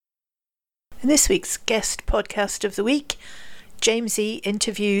In this week's guest podcast of the week, James E.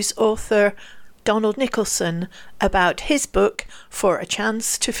 interviews author Donald Nicholson about his book, For a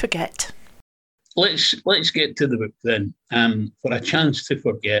Chance to Forget. Let's get to the book then. For a Chance to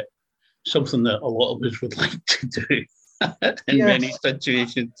Forget, something that a lot of us would like to do in many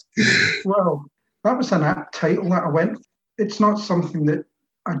situations. Well, that was an apt title that I went for. It's not something that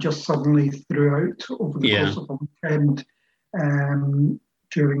I just suddenly threw out over the course of a weekend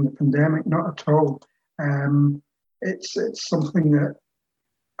during the pandemic, not at all. It's something that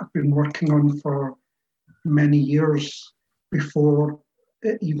I've been working on for many years before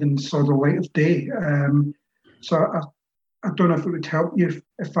it even saw the light of day. So I don't know if it would help you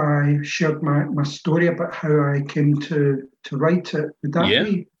if I shared my story about how I came to write it. Would that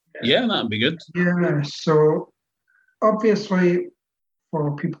be? Yeah, that'd be good. Yeah, so obviously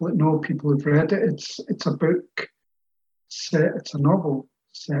for people that know, people who've read it, it's a book it's a novel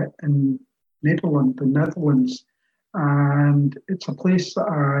set in the Netherlands, and it's a place that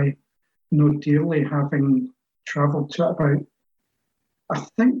I know dearly, having travelled to about, I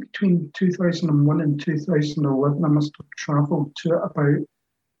think between 2001 and 2011, I must have travelled to it about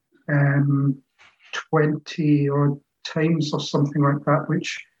 20 odd times or something like that,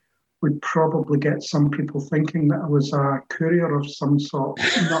 which would probably get some people thinking that I was a courier of some sort.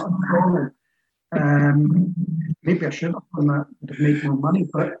 Not at all. Maybe I should have done that, would have made more money,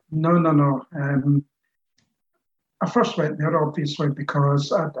 but no. I first went there obviously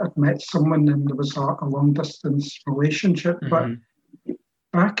because I'd met someone and there was a long distance relationship. But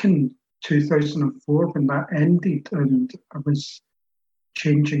back in 2004, when that ended and I was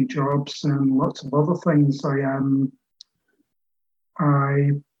changing jobs and lots of other things,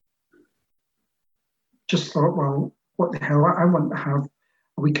 I just thought, well, what the hell, I want to have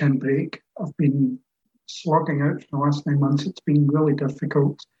a weekend break. I've been slogging out for the last 9 months. It's been really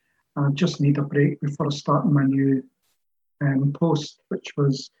difficult. I just need a break before I start my new post, which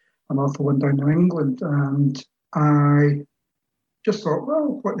was an author one down in England. And I just thought,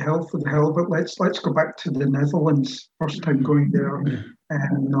 well, what the hell for the hell, but let's go back to the Netherlands. First time going there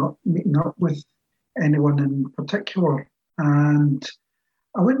and not meeting up with anyone in particular. And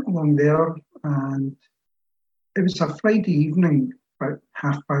I went along there, and it was a Friday evening, about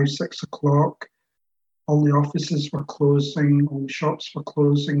 5:30, 6 o'clock. All the offices were closing, all the shops were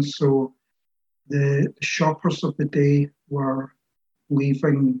closing, so the shoppers of the day were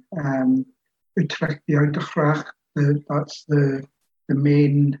leaving Utrecht de Uiteraard. That's the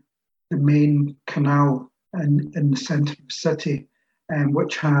main canal in the centre of the city,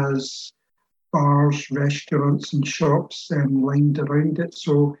 which has bars, restaurants and shops lined around it.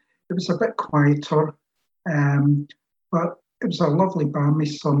 So it was a bit quieter, but it was a lovely balmy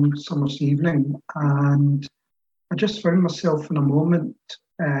summer's evening, and I just found myself in a moment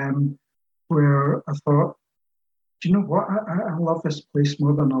where I thought, do you know what? I love this place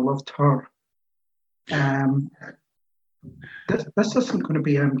more than I loved her. This isn't going to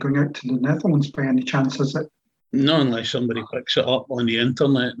be going out to the Netherlands by any chance, is it? No, unless somebody picks it up on the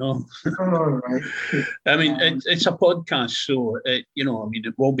internet, no. Oh, right. I mean, it's a podcast, so, it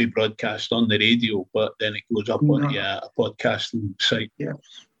will be broadcast on the radio, but then it goes up on a podcasting site.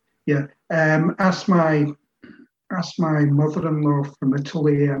 Yeah. Ask my mother-in-law from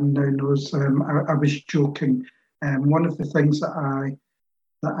Italy now knows I was joking. One of the things that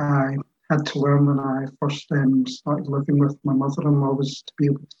I had to learn when I first started living with my mother-in-law was to be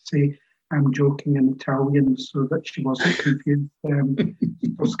able to say I'm joking in Italian so that she wasn't confused.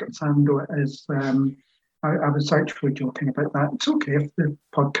 Scherzando is. I was actually joking about that. It's okay if the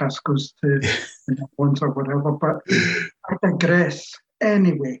podcast goes to the Netherlands or whatever, but I digress.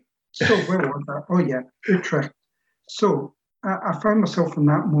 Anyway, so where was that? Oh yeah, Utrecht. So I found myself in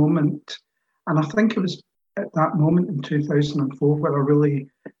that moment, and I think it was at that moment in 2004 where I really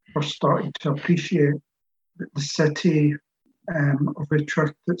first started to appreciate the city of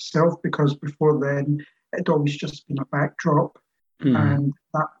Utrecht itself, because before then it'd always just been a backdrop. And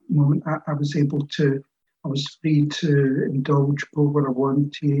that moment I was free to indulge, go where I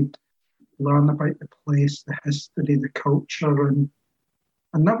wanted, learn about the place, the history, the culture, and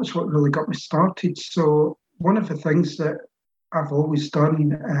that was what really got me started. So one of the things that I've always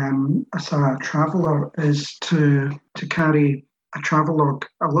done as a traveller is to carry a travelogue,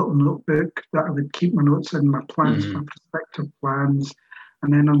 a little notebook that I would keep my notes in, my plans, my prospective plans,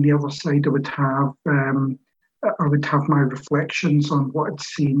 and then on the other side I would have my reflections on what I'd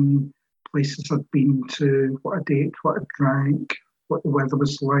seen, places I'd been to, what I'd ate, what I'd drank, what the weather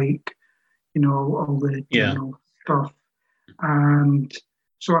was like, all the general stuff. And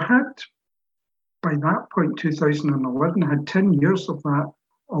so I had, by that point, 2011, I had 10 years of that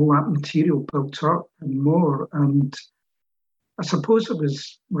all that material built up and more. And I suppose it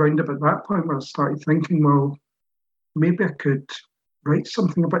was round about that point where I started thinking, well, maybe I could write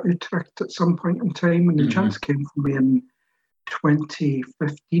something about Utrecht at some point in time. And the chance came for me in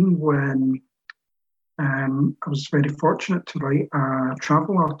 2015 when I was very fortunate to write a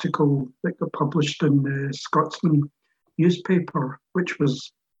travel article that got published in the Scotsman newspaper, which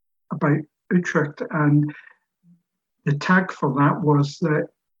was about Utrecht. And the tag for that was that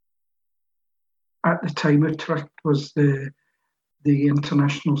at the time Utrecht was the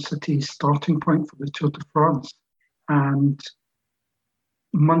international city starting point for the Tour de France. And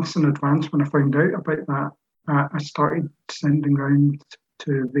months in advance, when I found out about that, I started sending around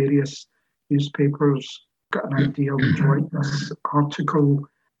to various newspapers, got an idea, would you like this article?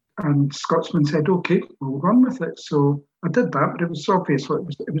 And Scotsman said, okay, we'll run with it. So I did that, but it was obvious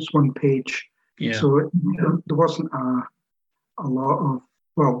it was one page. Yeah. So there wasn't a lot of,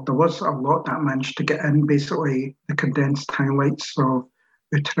 well, there was a lot that I managed to get in, basically the condensed highlights of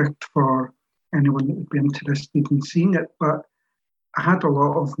Utrecht for anyone that would be interested in seeing it. But I had a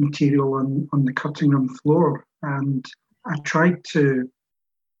lot of material on the cutting room floor, and I tried to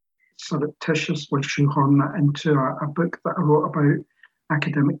surreptitiously shoehorn that into a book that I wrote about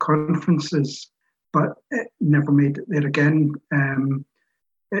academic conferences, but it never made it there again.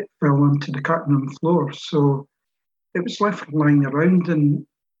 It fell onto the cutting room floor. So it was left lying around, and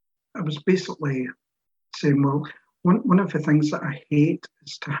I was basically saying, well, one of the things that I hate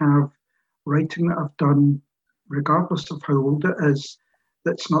is to have writing that I've done, regardless of how old it is,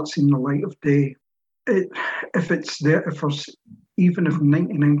 that's not seen the light of day. If it's there, even if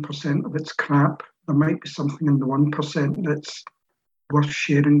 99% of it's crap, there might be something in the 1% that's worth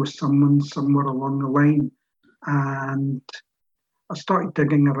sharing with someone somewhere along the line. And I started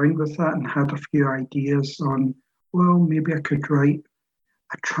digging around with that and had a few ideas on, well, maybe I could write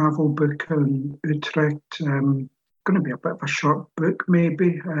a travel book in Utrecht. Going to be a bit of a short book,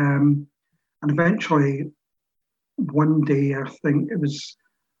 maybe. And eventually, one day, I think it was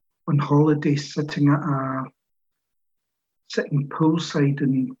on holiday, sitting poolside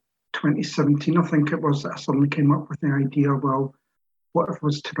in 2017, I think it was, that I suddenly came up with the idea, well, what if I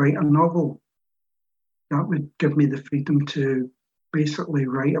was to write a novel? That would give me the freedom to basically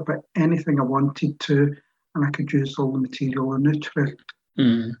write about anything I wanted to, and I could use all the material in Utrecht.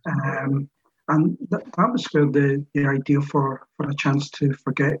 And that was where the idea for A Chance to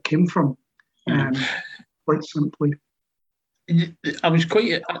Forget came from, quite simply. I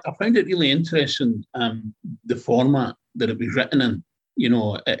found it really interesting, the format that it was written in,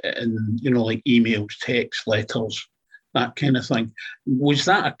 like emails, texts, letters, that kind of thing. Was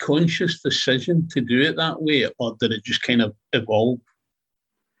that a conscious decision to do it that way, or did it just kind of evolve?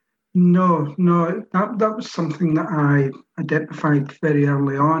 No, that was something that I identified very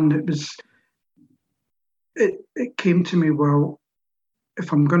early on. It came to me, well,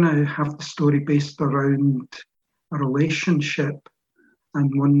 if I'm going to have the story based around a relationship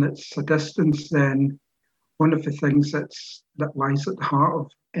and one that's a distance, then one of the things that lies at the heart of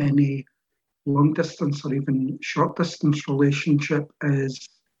any long distance or even short distance relationship is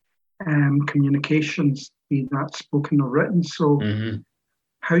communications, be that spoken or written. So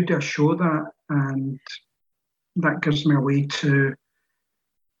how do I show that? And that gives me a way to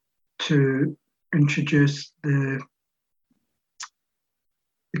introduce the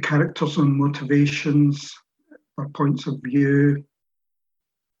characters and motivations or points of view,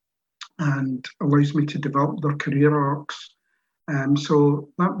 and allows me to develop their career arcs. So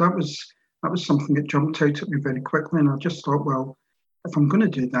that was something that jumped out at me very quickly, and I just thought, well, if I'm going to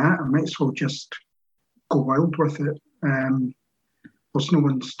do that, I might as well just go wild with it. There's no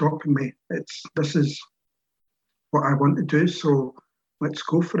one stopping me. This is what I want to do, so let's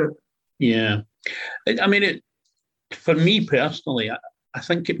go for it. Yeah. I mean, for me personally, I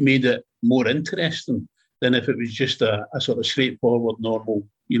think it made it more interesting than if it was just a sort of straightforward, normal,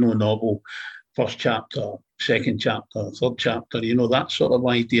 novel, first chapter, second chapter, third chapter, that sort of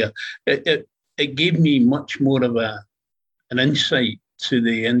idea. It gave me much more of an insight to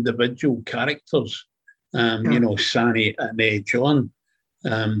the individual characters, Sani and John.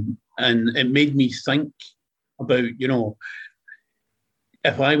 And it made me think about,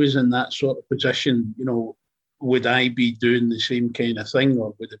 if I was in that sort of position, would I be doing the same kind of thing,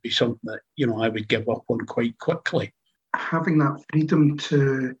 or would it be something that, I would give up on quite quickly? Having that freedom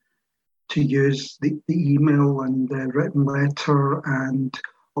to use the email and the written letter and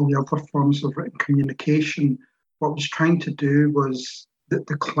all the other forms of written communication, what I was trying to do was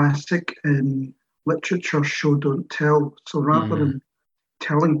the classic in literature, show, don't tell. So rather than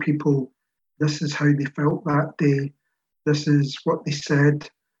telling people this is how they felt that day, this is what they said,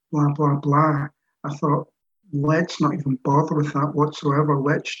 blah, blah, blah. I thought, let's not even bother with that whatsoever.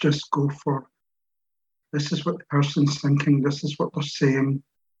 Let's just go for, this is what the person's thinking, this is what they're saying.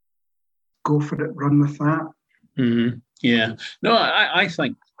 Go for it, run with that. Mm-hmm. Yeah. No, I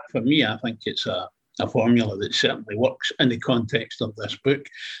think, for me, I think it's a formula that certainly works in the context of this book.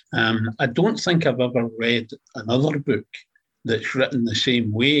 I don't think I've ever read another book that's written the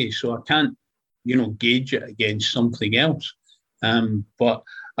same way, so I can't, gauge it against something else. But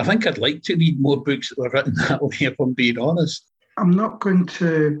I think I'd like to read more books that were written that way, if I'm being honest. I'm not going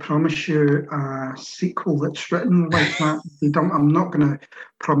to promise you a sequel that's written like that. I'm not going to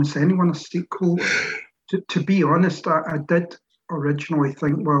promise anyone a sequel. To be honest, I did originally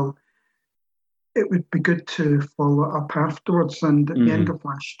think, well, it would be good to follow it up afterwards. And at the end of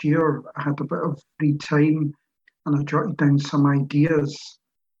last year, I had a bit of free time and I jotted down some ideas.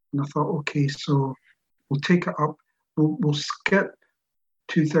 And I thought, okay, so we'll take it up. We'll skip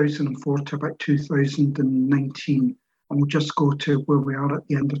 2004 to about 2019. And we'll just go to where we are at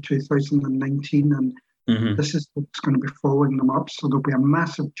the end of 2019. And this is what's going to be following them up. So there'll be a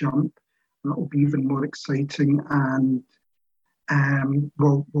massive jump and it'll be even more exciting. And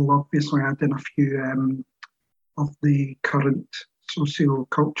we'll obviously add in a few of the current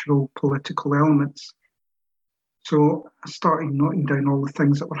socio-cultural political elements. So I started noting down all the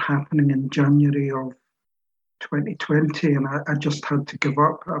things that were happening in January of 2020, and I just had to give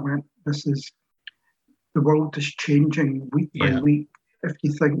up. I went, the world is changing week by week. If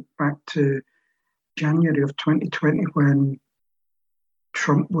you think back to January of 2020, when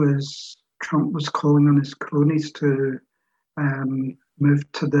Trump was calling on his cronies to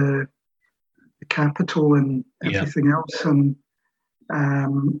move to the Capitol and everything else, and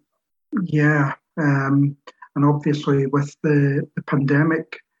obviously with the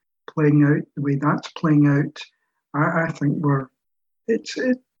pandemic playing out the way that's playing out, I think for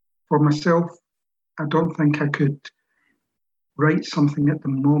myself, I don't think I could write something at the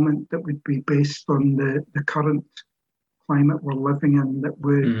moment that would be based on the current climate we're living in that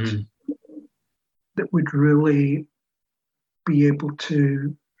would really be able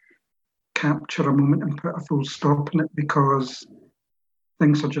to capture a moment and put a full stop in it, because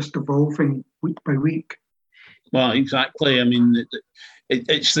things are just evolving week by week. Well, exactly. I mean,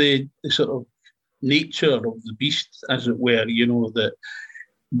 it's the sort of nature of the beast, as it were, that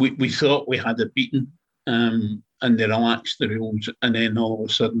we thought we had it beaten, and they relaxed the rules, and then all of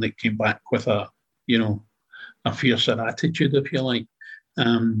a sudden it came back with a fiercer attitude, if you like.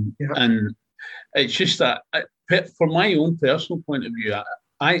 And it's just that, from my own personal point of view,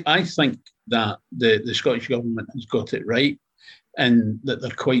 I think that the Scottish Government has got it right, and that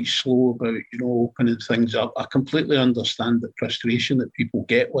they're quite slow about, opening things up. I completely understand the frustration that people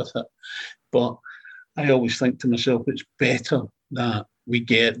get with it, but I always think to myself, it's better that we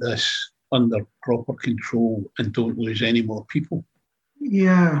get this under proper control and don't lose any more people.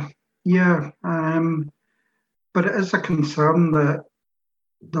 Yeah. But it is a concern that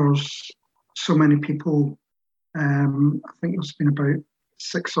there's so many people. I think there's been about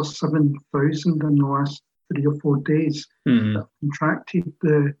 6,000 or 7,000 in the last 3 or 4 days that have contracted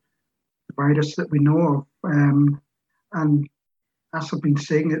the virus that we know of. And as I've been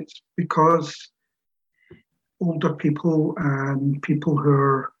saying, it's because older people and people who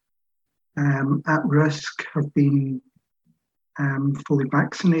are at risk have been fully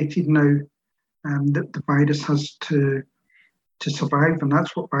vaccinated now. That the virus has to survive, and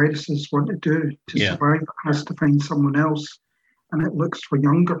that's what viruses want to do. To survive, it has to find someone else. And it looks for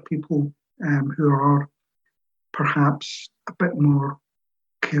younger people who are perhaps a bit more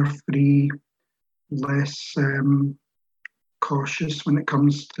carefree, less cautious when it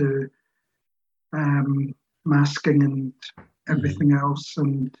comes to masking and everything else,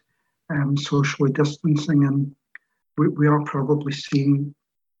 and socially distancing. And we are probably seeing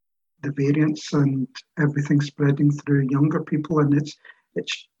the variants and everything spreading through younger people, and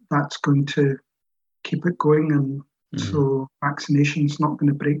that's going to keep it going. And so vaccination's not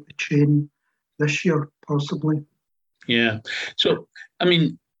going to break the chain this year, possibly. Yeah. So, I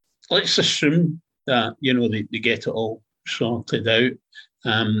mean, let's assume that, they get it all sorted out.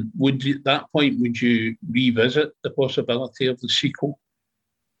 At that point, would you revisit the possibility of the sequel?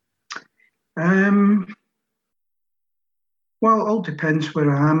 Well, it all depends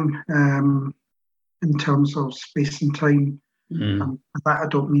where I am in terms of space and time. That I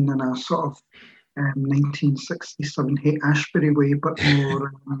don't mean in a sort of 1967 Haight-Ashbury way, but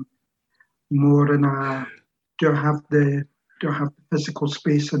more in a, do I have the physical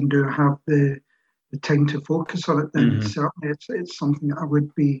space and do I have the time to focus on it? Then certainly it's something that I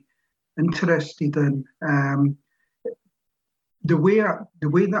would be interested in. the way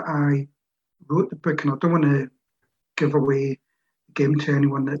that I wrote the book, and I don't want to give away the game to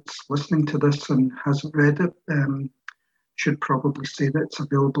anyone that's listening to this and hasn't read it. Should probably say that it's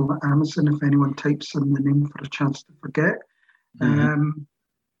available at Amazon if anyone types in the name For a Chance to Forget.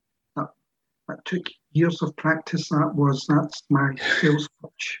 That took years of practice. That's my sales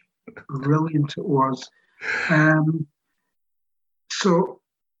pitch. Brilliant it was. The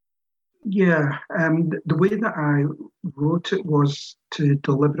way that I wrote it was to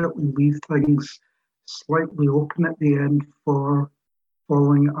deliberately leave things slightly open at the end for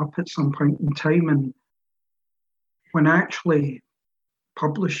following up at some point in time. And when I actually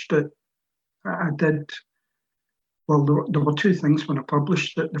published it, there were two things when I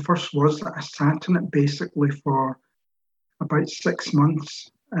published it. The first was that I sat on it basically for about 6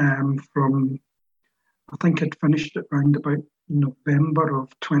 months from, I think I'd finished it around about November of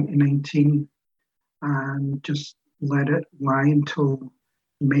 2019 and just let it lie until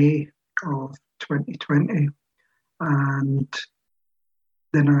May of 2020. And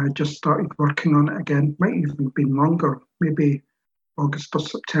then I just started working on it again. Might even been longer, maybe August or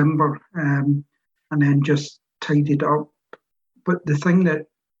September, and then just tidied up. But the thing that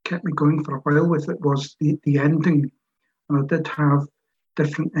kept me going for a while with it was the ending. And I did have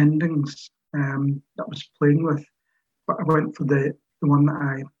different endings that I was playing with, but I went for the one that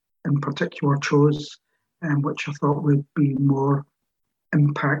I in particular chose, which I thought would be more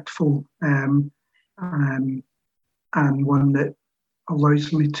impactful and one that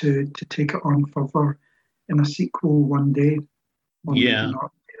allows me to take it on further in a sequel one day. Or Yeah. maybe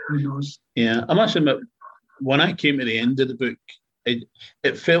not, who knows? Yeah, I must admit, when I came to the end of the book,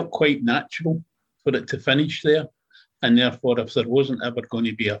 it felt quite natural for it to finish there. And therefore, if there wasn't ever going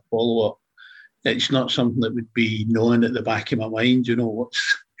to be a follow-up, it's not something that would be gnawing at the back of my mind,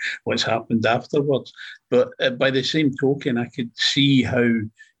 what's happened afterwards. But by the same token, I could see how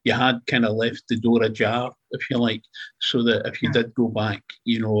you had kind of left the door ajar, if you like, so that if you did go back,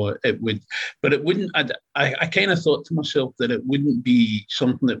 it would. But it wouldn't. I kind of thought to myself that it wouldn't be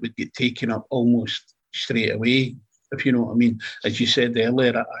something that would get taken up almost straight away, if you know what I mean. As you said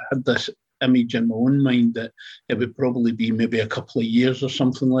earlier, I had this image in my own mind that it would probably be maybe a couple of years or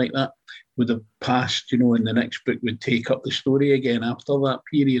something like that would have passed, and the next book would take up the story again after that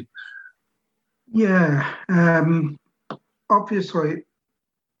period. Yeah, obviously,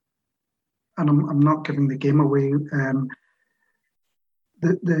 and I'm not giving the game away.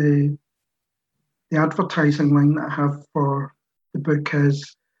 The advertising line that I have for the book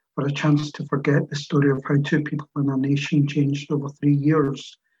is For a Chance to Forget, the story of how two people in a nation changed over 3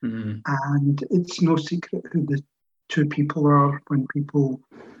 years. And it's no secret who the two people are when people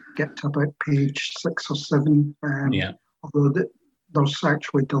get to about page 6 or 7. Although there's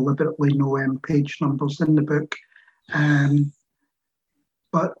actually deliberately no page numbers in the book.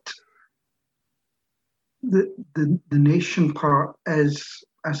 But the nation part is,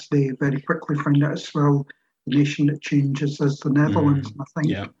 as they very quickly find out as well, the nation that changes is the Netherlands. And I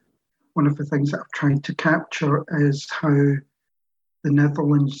think one of the things that I've tried to capture is how the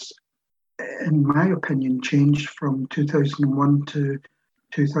Netherlands, in my opinion, changed from 2001 to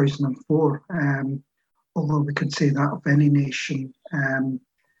 2004. Although we could say that of any nation.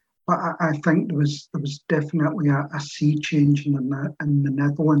 But I think there was definitely a sea change in the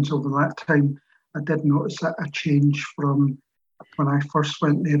Netherlands over that time. I did notice a change from when I first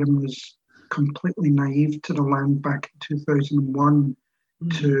went there and was completely naive to the land back in 2001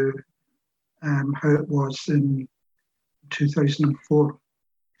 to how it was in 2004.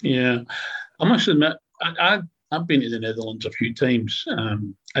 Yeah, I must admit, I've been to the Netherlands a few times,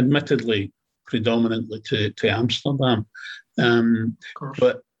 admittedly, predominantly to Amsterdam.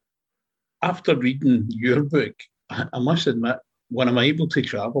 But after reading your book, I must admit, when I'm able to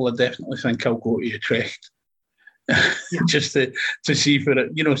travel, I definitely think I'll go to Utrecht. Just to see for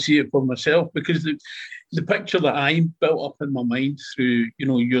it, see it for myself, because the picture that I built up in my mind through,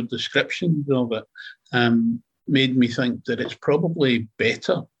 your description of it, made me think that it's probably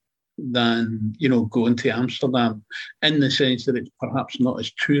better than, going to Amsterdam, in the sense that it's perhaps not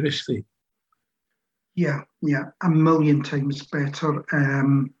as touristy. Yeah, a million times better.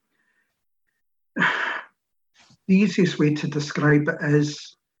 The easiest way to describe it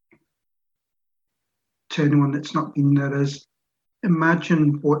is, to anyone that's not been there, is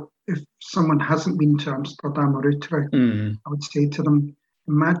imagine what if someone hasn't been to Amsterdam or Utrecht. I would say to them,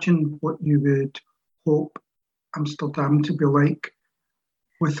 imagine what you would hope Amsterdam to be like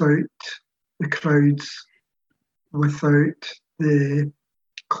without the crowds, without the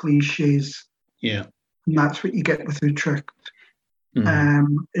cliches. Yeah. And that's what you get with Utrecht.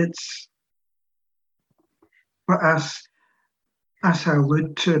 It's for us. as I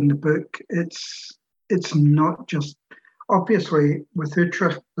allude to in the book, it's not just, obviously with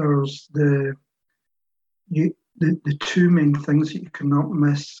Utrecht there's the two main things that you cannot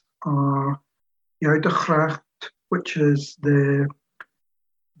miss are the Oudegracht, which is the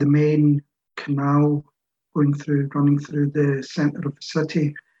main canal running through the centre of the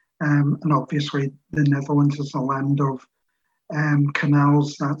city, and obviously the Netherlands is a land of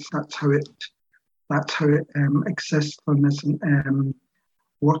canals. That's how it exists and isn't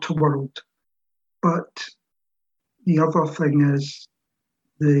water world. But the other thing is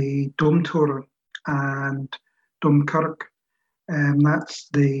the Domtoren and Domkerk, and that's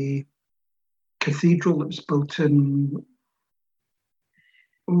the cathedral that was built in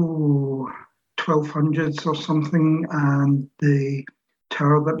 1200s or something, and the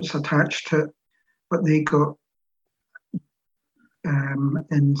tower that was attached to it. But they got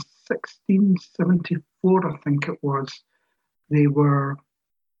in 1674, I think it was, they were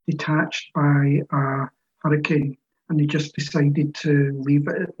detached by a hurricane, and they just decided to leave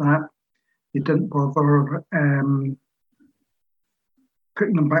it at that. They didn't bother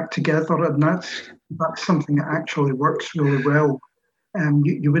putting them back together, and that's something that actually works really well.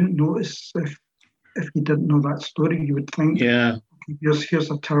 You wouldn't notice if you didn't know that story. You would think, yeah, here's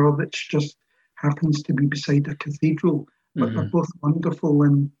a tower that just happens to be beside a cathedral, but they're both wonderful,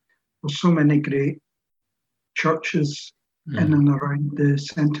 and there's so many great churches in and around the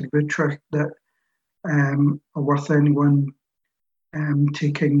centre of Utrecht that are worth anyone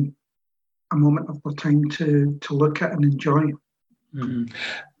taking a moment of their time to look at and enjoy. And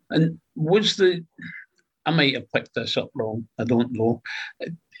I might have picked this up wrong, I don't know.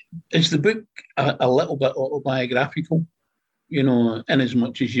 Is the book a little bit autobiographical? In as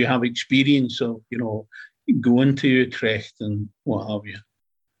much as you have experience of, going to Utrecht and what have you?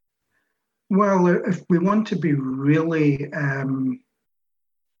 Well, if we want to be really,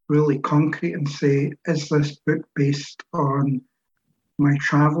 really concrete and say, is this book based on my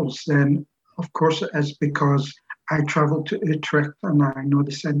travels, then of course it is, because I travelled to Utrecht and I know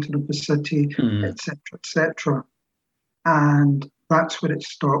the centre of the city, etc., etc. And that's where it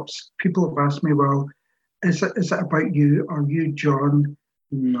stops. People have asked me, well, is it about you? Are you John?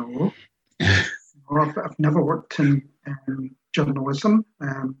 No. I've never worked in journalism.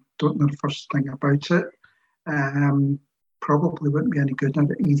 Don't know the first thing about it. Probably wouldn't be any good at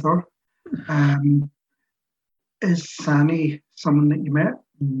it either. Is Sani someone that you met?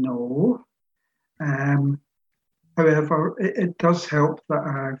 No. However, it does help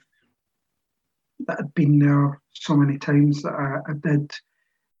that I've been there so many times that I did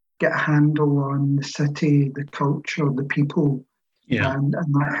get a handle on the city, the culture, the people, and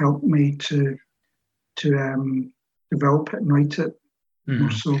that helped me to develop it and write it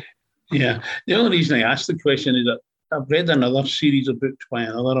more so. Yeah, the only reason I asked the question is that I've read another series of books by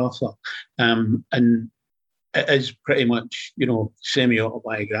another author, and it is pretty much,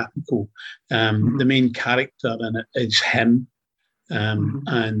 semi-autobiographical. The main character in it is him,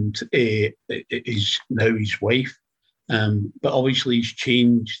 and it is now his wife. But obviously he's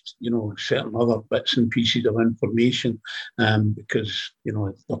changed, certain other bits and pieces of information, because,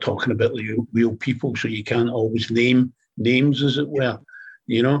 they're talking about real people, so you can't always name names, as it were,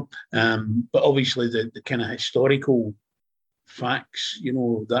 But obviously the kind of historical facts,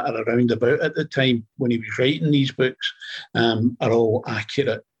 that are around about at the time when he was writing these books, are all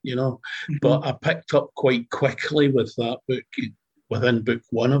accurate, But I picked up quite quickly with that book, within book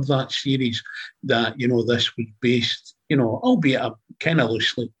one of that series, that, this was based, albeit kind of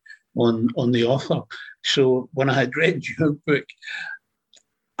loosely, on the author. So when I had read your book,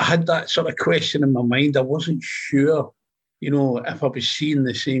 I had that sort of question in my mind. I wasn't sure, if I was seeing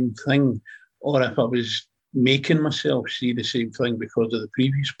the same thing or if I was making myself see the same thing because of the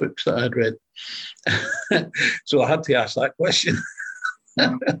previous books that I had read. So I had to ask that question.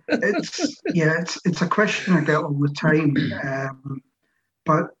 It's a question I get all the time.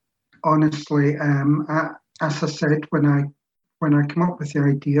 But honestly, as I said, when I came up with the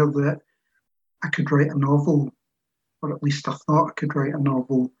idea that I could write a novel, or at least I thought I could write a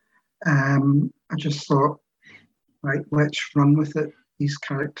novel, I just thought, right, let's run with it. These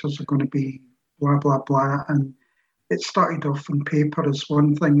characters are going to be blah, blah, blah. And it started off on paper as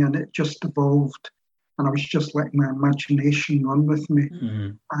one thing, and it just evolved. And I was just letting my imagination run with me.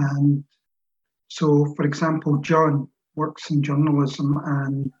 And so, for example, John works in journalism,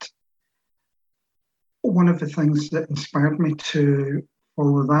 and one of the things that inspired me to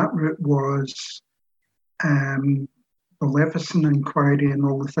follow that route was the Leveson inquiry and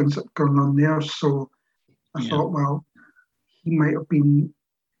all the things that were going on there. So I thought, well, he might have been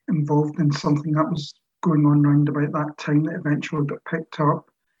involved in something that was going on round about that time that eventually got picked up.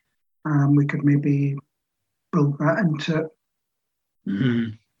 We could maybe build that into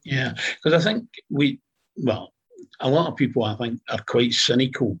it. Yeah, because I think a lot of people, I think, are quite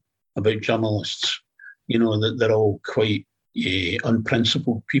cynical about journalists. That they're all quite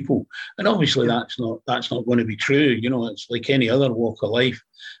unprincipled people, and obviously that's not going to be true. It's like any other walk of life.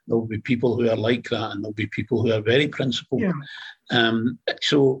 There'll be people who are like that, and there'll be people who are very principled. Yeah.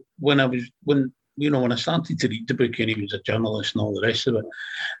 So when I started to read the book, and he was a journalist and all the rest of it,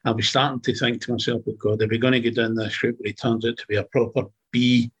 I was starting to think to myself, "Oh God, are we going to go down this route where he turns out to be a proper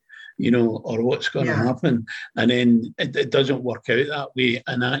B?" Or what's going to happen? And then it doesn't work out that way,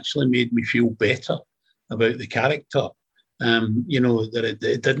 and actually made me feel better about the character. That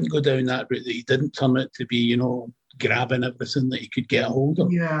it didn't go down that route, that he didn't turn out to be, grabbing everything that he could get a hold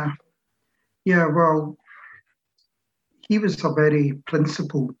of. Yeah. Well, he was a very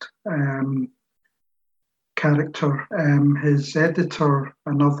principled character. His editor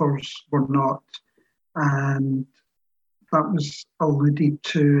and others were not, and that was alluded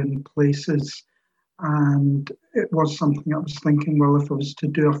to in places. And it was something I was thinking, well, if I was to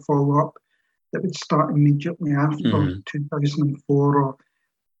do a follow-up that would start immediately after 2004, or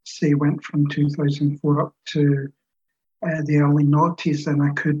say went from 2004 up to the early noughties, then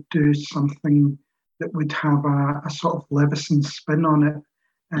I could do something that would have a sort of Leveson spin on it,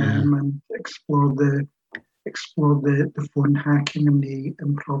 and explore the phone hacking and the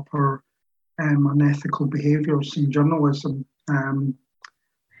improper unethical behaviours in journalism.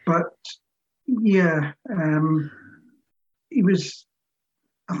 But yeah, he was,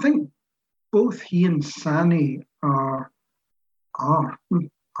 I think both he and Sani were, I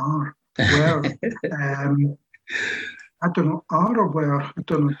don't know, are or were, I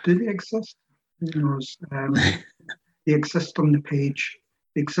don't know, do they exist? Who knows? They exist on the page,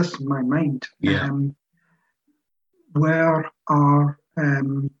 they exist in my mind. Where are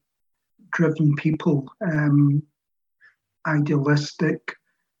driven people, idealistic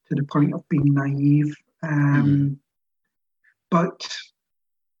to the point of being naive, but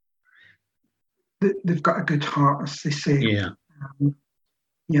they've got a good heart, as they say.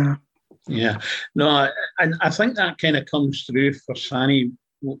 Yeah. No, and I think that kind of comes through for Sani.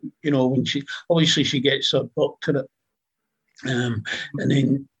 When she gets her doctorate, and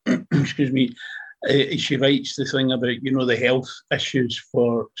then excuse me. She writes the thing about, the health issues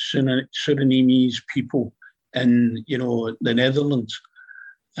for Surinamese people in, the Netherlands.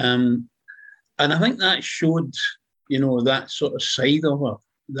 And I think that showed, that sort of side of her,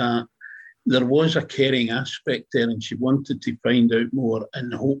 that there was a caring aspect there, and she wanted to find out more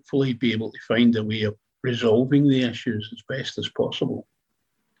and hopefully be able to find a way of resolving the issues as best as possible.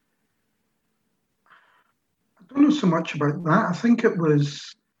 I don't know so much about that. I think it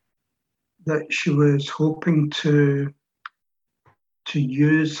was that she was hoping to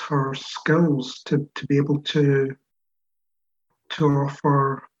use her skills to be able to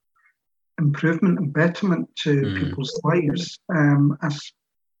offer improvement and betterment to people's lives, as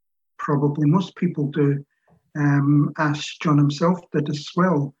probably most people do, as John himself did as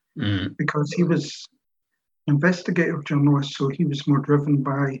well, because he was an investigative journalist, so he was more driven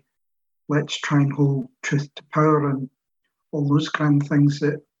by let's try and hold truth to power and all those grand things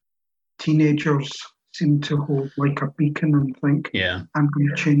that teenagers seem to hold like a beacon and think, I'm going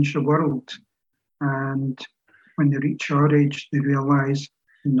to change the world. And when they reach our age, they realise,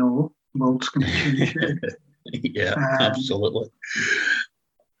 no, the world's going to change it. Absolutely.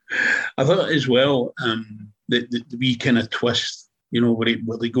 I thought as well, the wee kind of twist, where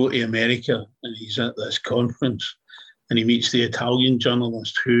they go to America and he's at this conference and he meets the Italian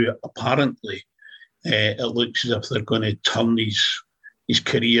journalist who apparently it looks as if they're going to turn his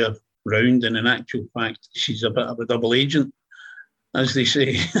career round, and in actual fact, she's a bit of a double agent, as they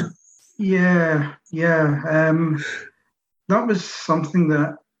say. That was something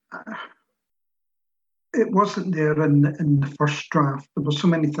that it wasn't there in the first draft. There were so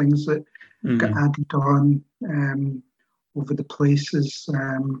many things that got added on over the places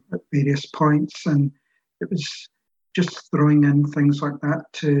at various points, and it was just throwing in things like that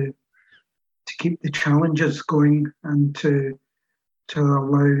to keep the challenges going and to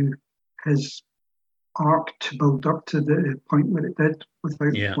allow his arc to build up to the point where it did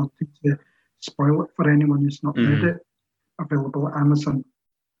without wanting to spoil it for anyone who's not read it. Available at Amazon.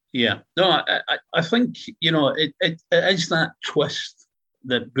 Yeah, no, I think, it is that twist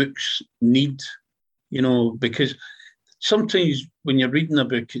that books need, because sometimes when you're reading a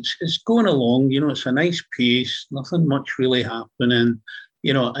book, it's going along, it's a nice pace, nothing much really happening,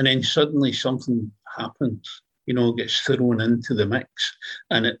 and then suddenly something happens, gets thrown into the mix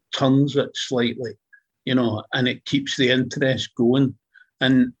and it turns it slightly. and it keeps the interest going.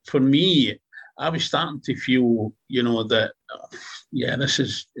 And for me, I was starting to feel, that,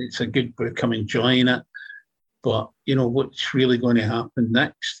 it's a good book, I'm enjoying it, but, what's really going to happen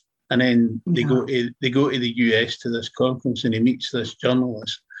next? And then they go to the US to this conference, and he meets this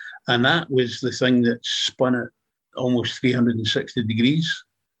journalist. And that was the thing that spun it almost 360 degrees.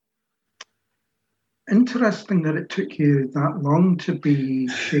 Interesting that it took you that long to be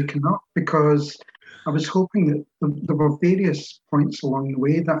shaken up, because I was hoping that there were various points along the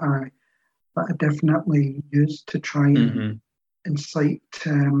way that I definitely used to try and incite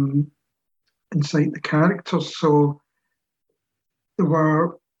the characters. So there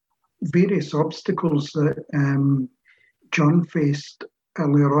were various obstacles that John faced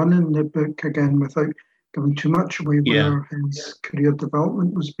earlier on in the book, again, without giving too much away, where his career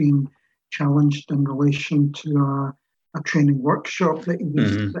development was being challenged in relation to a training workshop that he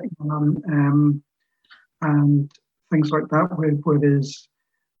was sitting on, and things like that,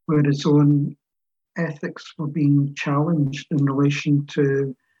 where his own ethics were being challenged in relation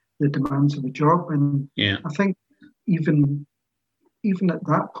to the demands of the job. And I think even at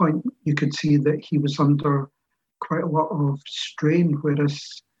that point, you could see that he was under quite a lot of strain,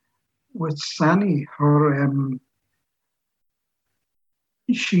 whereas with Sani, her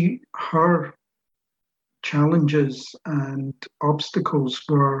challenges and obstacles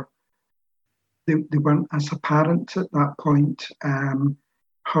they weren't as apparent at that point.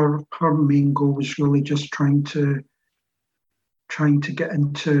 Her main goal was really just trying to get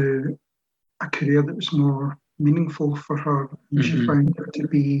into a career that was more meaningful for her. And she found it to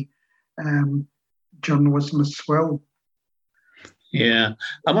be journalism as well. Yeah,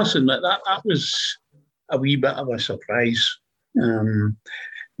 I must admit that was a wee bit of a surprise,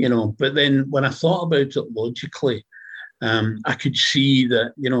 But then when I thought about it logically, I could see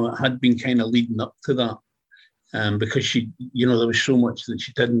that it had been kind of leading up to that, because she, there was so much that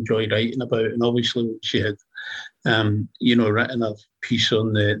she did enjoy writing about, and obviously she had, written a piece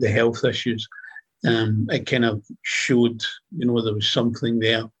on the health issues. It kind of showed, there was something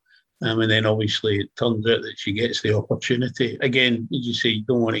there. And then obviously it turns out that she gets the opportunity. Again, as you say, you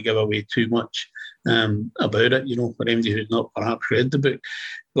don't want to give away too much about it, for anybody who's not perhaps read the book.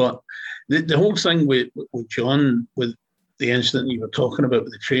 But the whole thing with John, with the incident you were talking about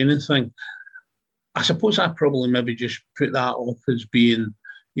with the training thing, I suppose I probably maybe just put that off as being,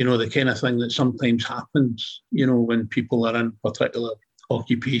 the kind of thing that sometimes happens, when people are in particular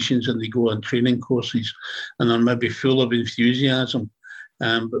occupations and they go on training courses and they're maybe full of enthusiasm.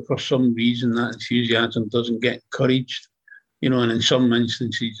 But for some reason, that enthusiasm doesn't get encouraged, and in some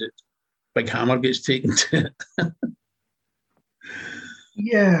instances, big hammer gets taken to it.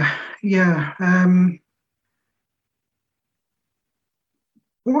 Yeah.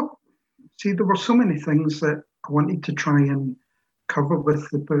 There were so many things that I wanted to try and cover with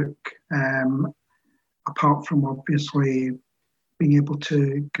the book, apart from obviously being able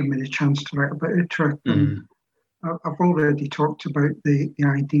to give me the chance to write about Utrecht. And I've already talked about the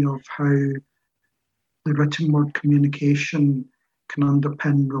idea of how the written word communication can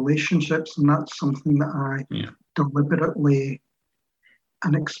underpin relationships, and that's something that I deliberately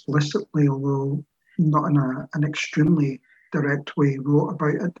and explicitly, although not in an extremely direct way, wrote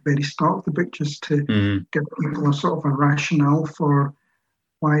about at the very start of the book, just to give people a sort of a rationale for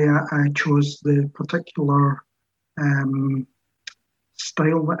why I chose the particular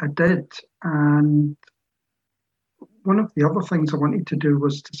style that I did. And one of the other things I wanted to do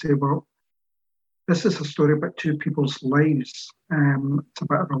was to say, well, this is a story about two people's lives. It's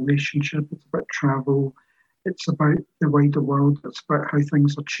about a relationship, it's about travel, it's about the wider world, it's about how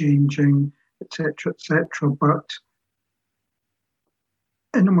things are changing, etc., etc. But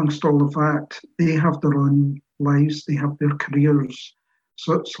in amongst all of that, they have their own lives, they have their careers.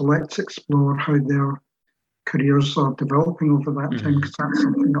 So let's explore how their careers are developing over that time, because that's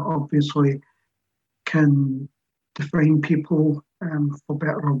something that obviously can define people for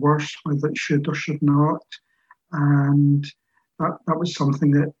better or worse, whether it should or should not. And that was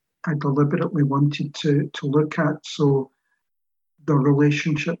something that I deliberately wanted to look at. So the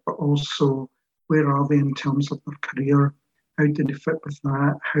relationship, but also where are they in terms of their career? How do they fit with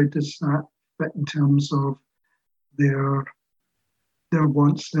that? How does that fit in terms of their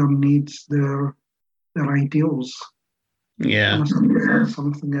wants, their needs, their ideals? Yeah. And I think that's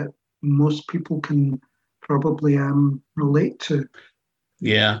something that most people can probably relate to.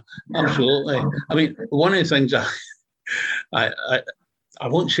 Yeah, absolutely. I mean, one of the things I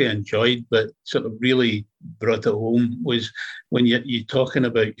won't say enjoyed, but sort of really brought it home was when you're talking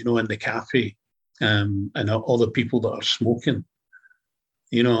about, in the cafe, and all the people that are smoking.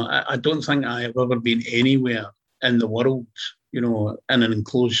 I don't think I have ever been anywhere in the world, in an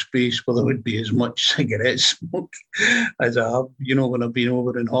enclosed space where there would be as much cigarette smoke as I have, when I've been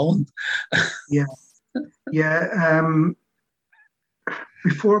over in Holland. Yeah.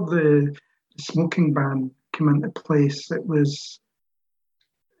 Before the smoking ban came into place, it was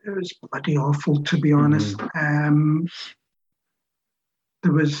bloody awful, to be honest.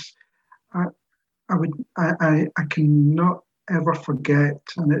 There was, I cannot ever forget,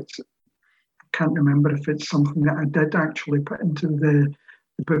 and I can't remember if it's something that I did actually put into the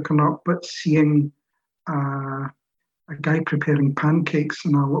book or not, but seeing a guy preparing pancakes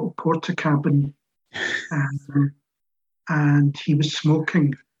in a little porta cabin, and he was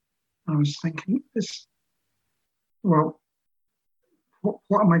smoking. I was thinking, what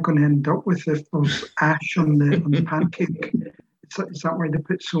am I going to end up with if there's ash on the pancake? Is that why they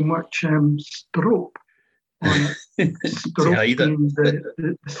put so much stroop on it? Stroop being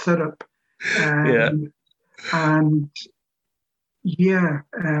the syrup. And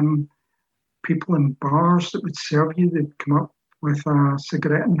people in bars that would serve you, they'd come up with a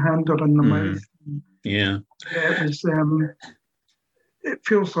cigarette in hand or in the mouth. It was. It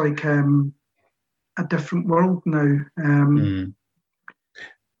feels like a different world now. I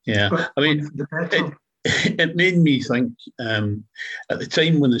mean, it made me think at the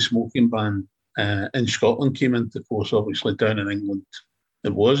time when the smoking ban in Scotland came into force, obviously down in England,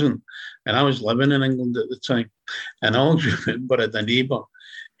 it wasn't. And I was living in England at the time. And I always remember I had a neighbour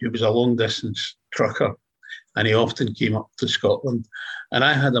who was a long distance trucker, and he often came up to Scotland. And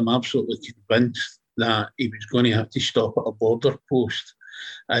I had him absolutely convinced that he was going to have to stop at a border post,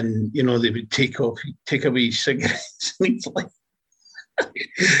 and they would take away his cigarettes, and he's like,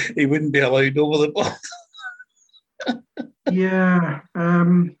 he wouldn't be allowed over the border.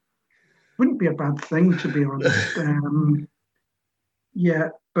 Wouldn't be a bad thing, to be honest.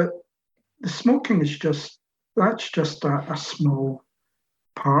 But the smoking is just a small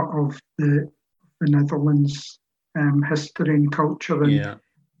part of the Netherlands history and culture, and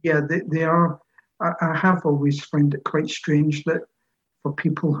they are. I have always found it quite strange that for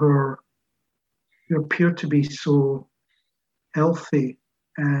people who appear to be so healthy,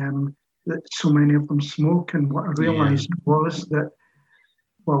 that so many of them smoke. And what I realised was that,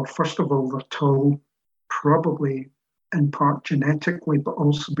 well, first of all, they're tall, probably in part genetically, but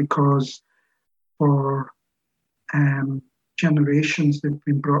also because for generations they've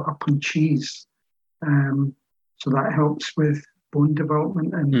been brought up on cheese. So that helps with bone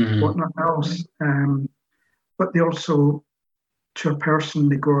development and whatnot else. But they also, to a person,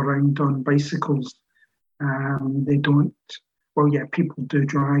 they go around on bicycles. They don't, people do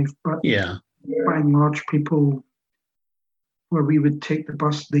drive, but by and large, people, where we would take the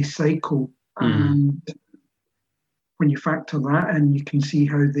bus, they cycle. And when you factor that in, you can see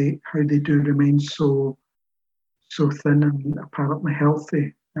how they do remain so thin and apparently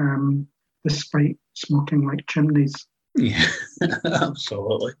healthy, despite smoking like chimneys. Yeah,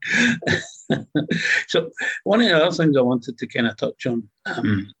 absolutely. So one of the other things I wanted to kind of touch on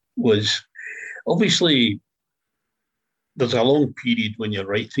was, obviously, there's a long period when you're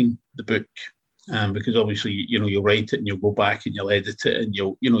writing the book, because obviously, you'll write it and you'll go back and you'll edit it and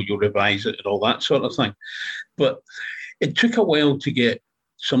you'll revise it and all that sort of thing. But it took a while to get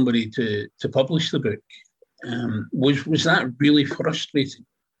somebody to publish the book. Was that really frustrating?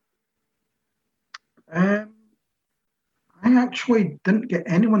 I actually didn't get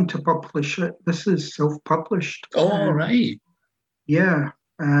anyone to publish it. This is self-published. Oh, right. Yeah.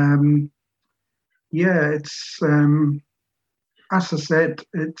 It's, as I said,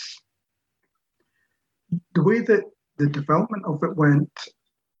 it's the way that the development of it went.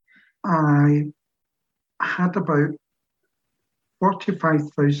 I had about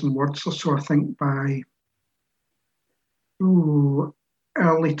 45,000 words or so, I think, by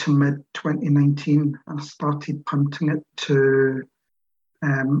early to mid 2019, and I started punting it to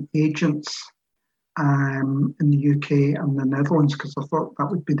agents in the UK and the Netherlands, because I thought that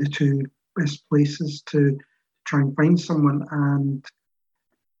would be the two best places to try and find someone. And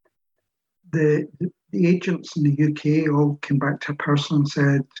the agents in the UK all came back to a person and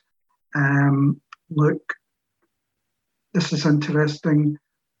said, look, this is interesting,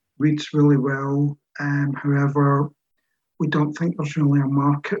 reads really well, however, we don't think there's really a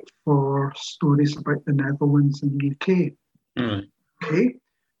market for stories about the Netherlands and the UK. Okay,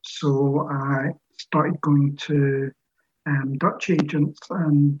 so I started going to Dutch agents,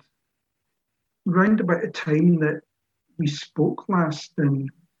 and round about the time that we spoke last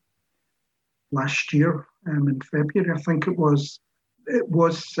year, in February, I think it was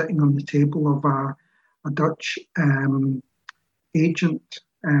sitting on the table of a Dutch agent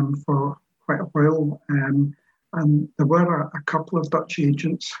for quite a while, and there were a couple of Dutch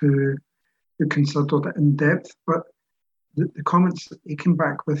agents who considered it in depth, but the comments that he came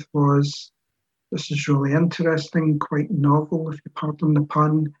back with was, this is really interesting, quite novel, if you pardon the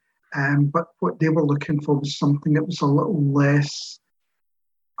pun, but what they were looking for was something that was a little less,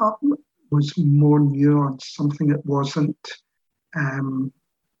 was more nuanced, something that wasn't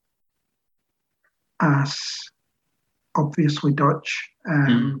as obviously Dutch,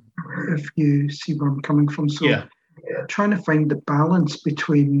 if you see where I'm coming from. So trying to find the balance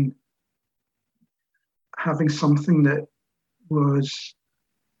between having something that was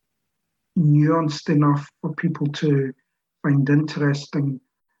nuanced enough for people to find interesting,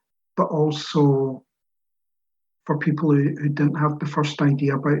 but also for people who didn't have the first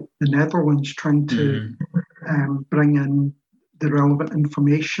idea about the Netherlands, trying to bring in the relevant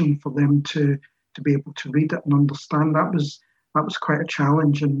information for them to be able to read it and understand. That was quite a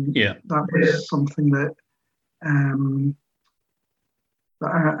challenge, and that was something that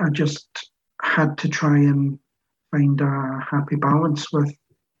that I just had to try and find a happy balance with.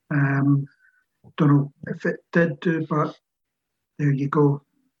 Don't know if it did do, but there you go.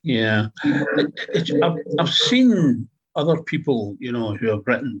 Yeah, I've seen other people, who have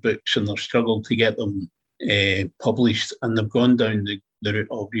written books and they've struggled to get them published, and they've gone down the route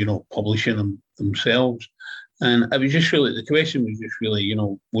of, publishing them themselves. And it was just really, the question was just really,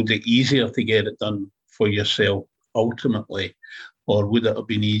 was it easier to get it done for yourself ultimately, or would it have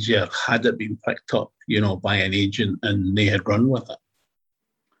been easier had it been picked up, by an agent and they had run with it?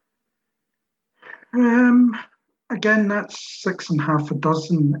 Again, that's 6.5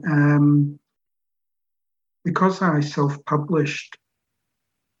 dozen. Because I self-published,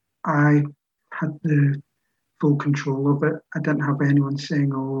 I had the full control of it. I didn't have anyone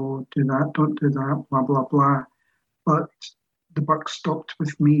saying, "Oh, do that, don't do that, blah blah blah." But the buck stopped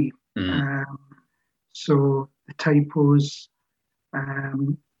with me. So the typos,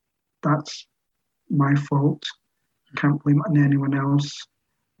 that's my fault. Can't blame it on anyone else.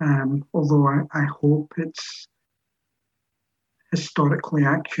 Although I hope it's historically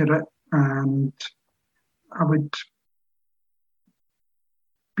accurate, and I would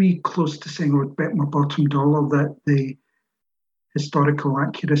be close to saying I would bet my bottom dollar that the historical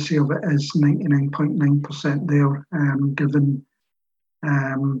accuracy of it is 99.9% there, given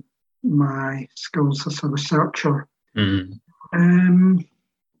my skills as a researcher.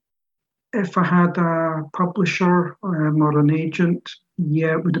 If I had a publisher or an agent,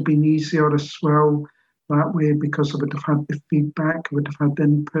 it would have been easier as well that way, because I would have had the feedback, I would have had the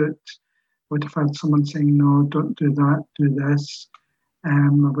input, I would have had someone saying, no, don't do that, do this. I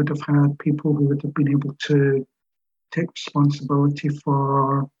would have had people who would have been able to take responsibility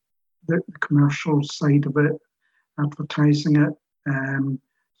for the commercial side of it, advertising it.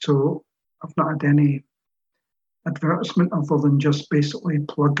 So I've not had any advertisement other than just basically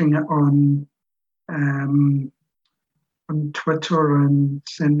plugging it on Twitter and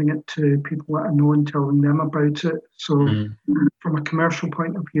sending it to people that I know and telling them about it. So from a commercial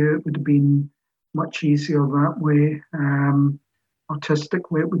point of view, it would have been much easier that way.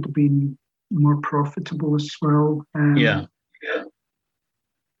 Artistically, it would have been more profitable as well. No,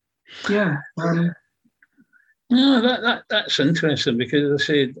 that's interesting, because as I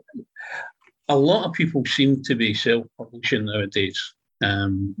said, a lot of people seem to be self-publishing nowadays. I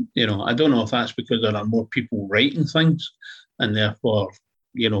don't know if that's because there are more people writing things, and therefore,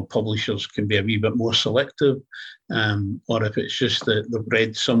 publishers can be a wee bit more selective, or if it's just that they've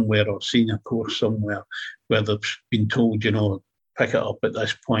read somewhere or seen a course somewhere where they've been told, pick it up at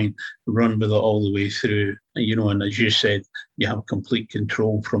this point, run with it all the way through, and as you said, you have complete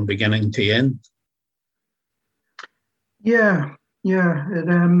control from beginning to end. Yeah.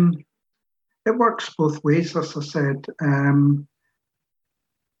 It works both ways, as I said.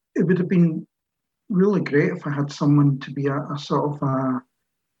 It would have been really great if I had someone to be a sort of a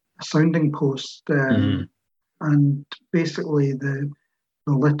sounding post. And basically the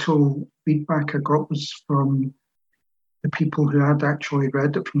little feedback I got was from the people who had actually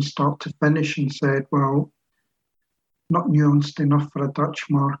read it from start to finish and said, well, not nuanced enough for a Dutch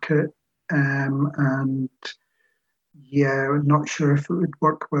market, and not sure if it would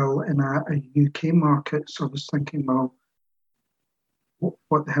work well in a UK market. So I was thinking, well,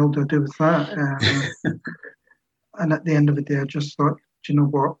 what the hell do I do with that? And at the end of the day, I just thought, do you know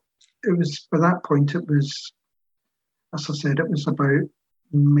what? It was, by that point, it was, as I said, it was about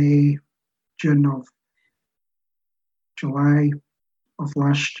June of July of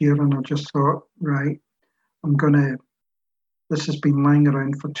last year. And I just thought, right, this has been lying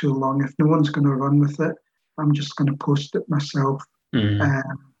around for too long. If no one's going to run with it, I'm just going to post it myself.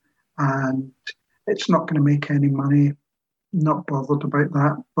 And it's not going to make any money, not bothered about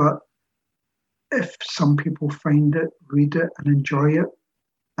that. But if some people find it, read it, and enjoy it,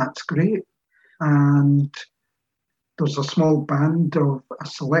 that's great. And there's a small band of a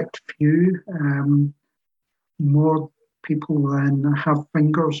select few, more people than have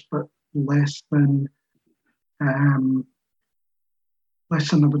fingers, but less than I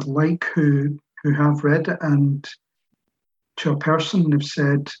would like, who have read it, and to a person they've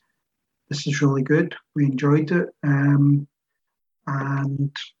said, this is really good, we enjoyed it, and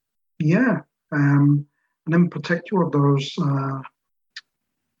yeah, and in particular there's a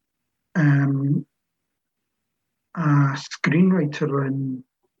screenwriter in,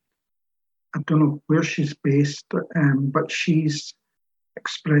 I don't know where she's based, but she's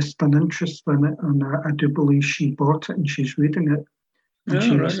expressed an interest in it, and I do believe she bought it and she's reading it. And she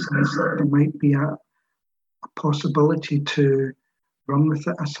says that there might be a possibility to run with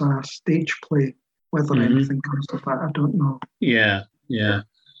it as a stage play. Whether anything comes of that, I don't know. Yeah.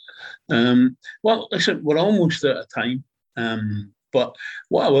 Well, listen, we're almost out of time. But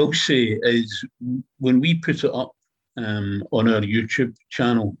what I will say is, when we put it up on our YouTube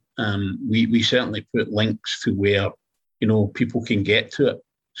channel, we certainly put links to where, people can get to it.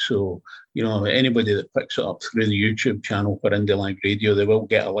 So, anybody that picks it up through the YouTube channel for Indie Live Radio, they will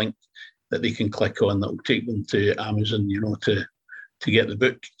get a link that they can click on that will take them to Amazon, to get the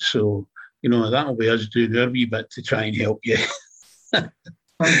book. So, that'll be us doing our wee bit to try and help you,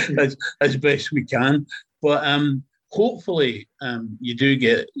 as best we can. But hopefully you do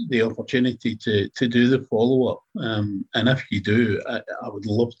get the opportunity to do the follow-up. And if you do, I would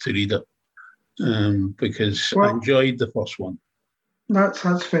love to read it, because I enjoyed the first one.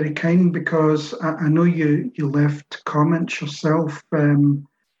 That's very kind, because I know you left comments yourself on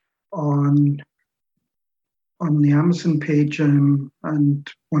the Amazon page, and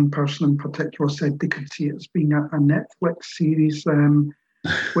one person in particular said they could see it as being a Netflix series,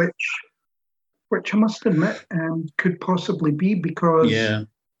 which I must admit could possibly be, because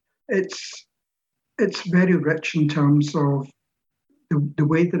it's very rich in terms of the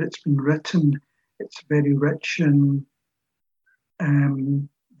way that it's been written. It's very rich in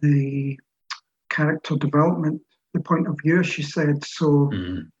the character development, the point of view, as she said. So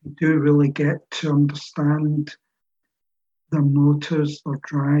you do really get to understand their motives, their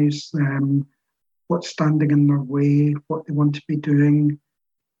drives, what's standing in their way, what they want to be doing,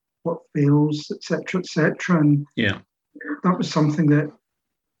 what fails, etc., etc. And that was something that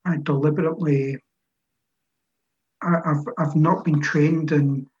I deliberately, I've not been trained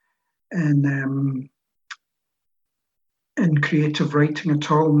in creative writing at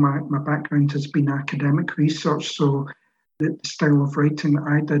all. My background has been academic research, so the style of writing that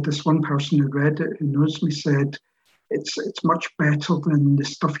I did, this one person who read it, who knows me, said it's much better than the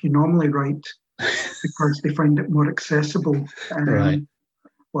stuff you normally write, because they find it more accessible. Right.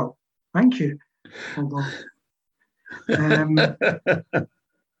 Well, thank you. Although, and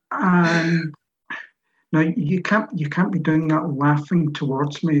now you can't be doing that laughing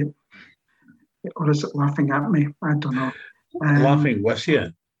towards me, or is it laughing at me? I don't know. Laughing with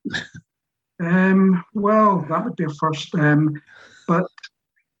you. Well, that would be a first. But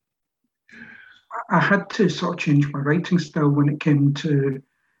I had to sort of change my writing style when it came to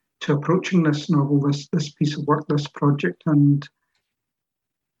approaching this novel, this piece of work, this project. And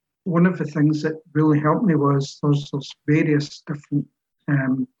one of the things that really helped me was there's various different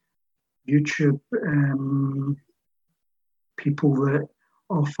YouTube people that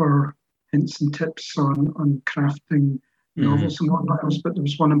offer hints and tips on crafting novels and whatnot. But there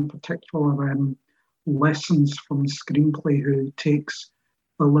was one in particular, Lessons from the Screenplay, who takes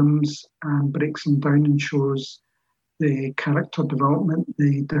films and breaks them down and shows the character development,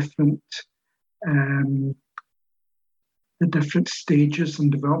 the different stages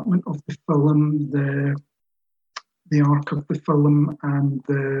and development of the film, the arc of the film, and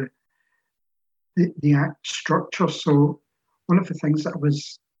the act structure. So one of the things that I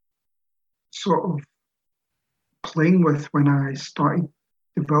was sort of playing with when I started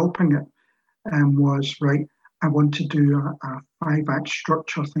developing it was, right, I want to do a 5-act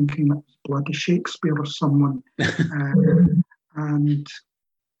structure, thinking that was bloody Shakespeare or someone. And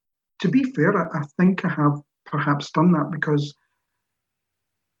to be fair, I think I have perhaps done that, because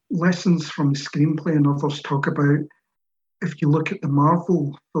Lessons from the Screenplay and others talk about, if you look at the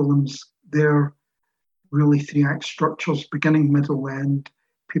Marvel films, they're really 3-act structures, beginning, middle, end.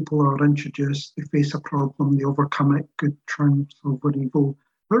 People are introduced, they face a problem, they overcome it, good triumphs over evil,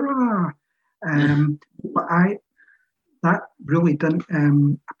 hurrah! But that really didn't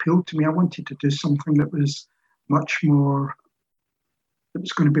appeal to me. I wanted to do something that was much more, that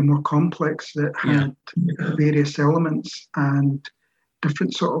was going to be more complex, that had various elements and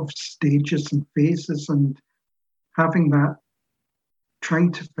different sort of stages and phases, and having that,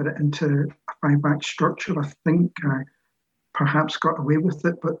 trying to fit it into a 5-act structure. I think I perhaps got away with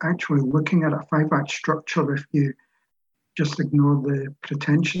it, but actually looking at a 5-act structure, if you just ignore the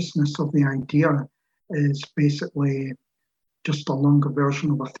pretentiousness of the idea, is basically just a longer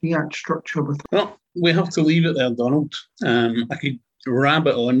version of a 3-act structure. Well, we have to leave it there, Donald. I could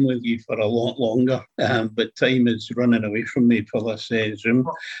rabbit on with you for a lot longer, but time is running away from me for this Zoom.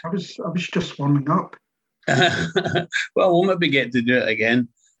 Well, I was just warming up. Well, we'll maybe get to do it again.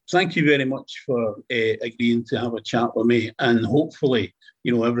 Thank you very much for agreeing to have a chat with me, and hopefully,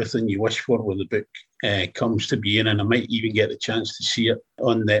 everything you wish for with the book comes to being, and I might even get the chance to see it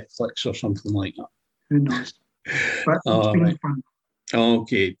on Netflix or something like that. Who knows? But it's been fun.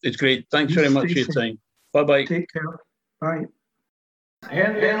 Okay, it's great. Thanks very much for your time. Bye-bye. Take care. Bye.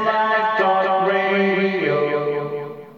 And then Life Talk Radio.